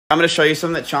I'm going to show you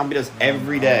something that Chompy does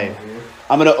every day.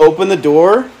 I'm going to open the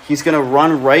door. He's going to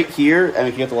run right here. And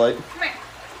we can get the light. Come here.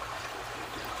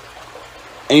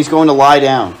 And he's going to lie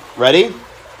down. Ready?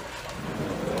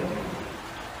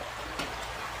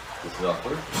 This is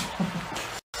awkward.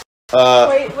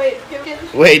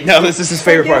 Wait, no, this is his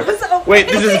favorite part. Wait,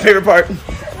 this is his favorite part. This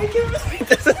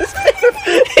is his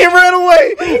favorite. He ran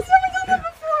away. Wait, he's never done that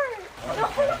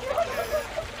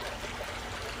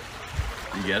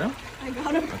before. You get him? I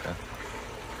got him. Okay.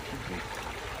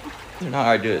 You know how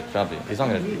I do it, Chompy. He's not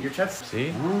gonna. Your chest. See?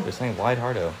 They're saying wide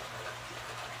hardo.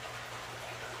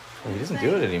 Oh, he doesn't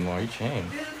do it anymore. You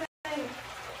changed.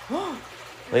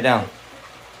 Lay down.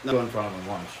 No, in front of him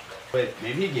once. Wait,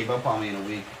 maybe he gave up on me in a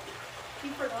week. He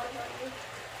forgot about you.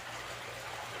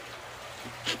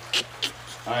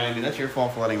 Alright, I mean, that's your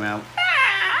fault for letting him out.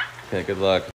 Okay, good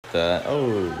luck with that.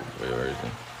 Oh, wait, where is he?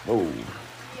 Whoa.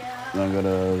 Yeah. I'm gonna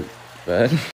go to Bed?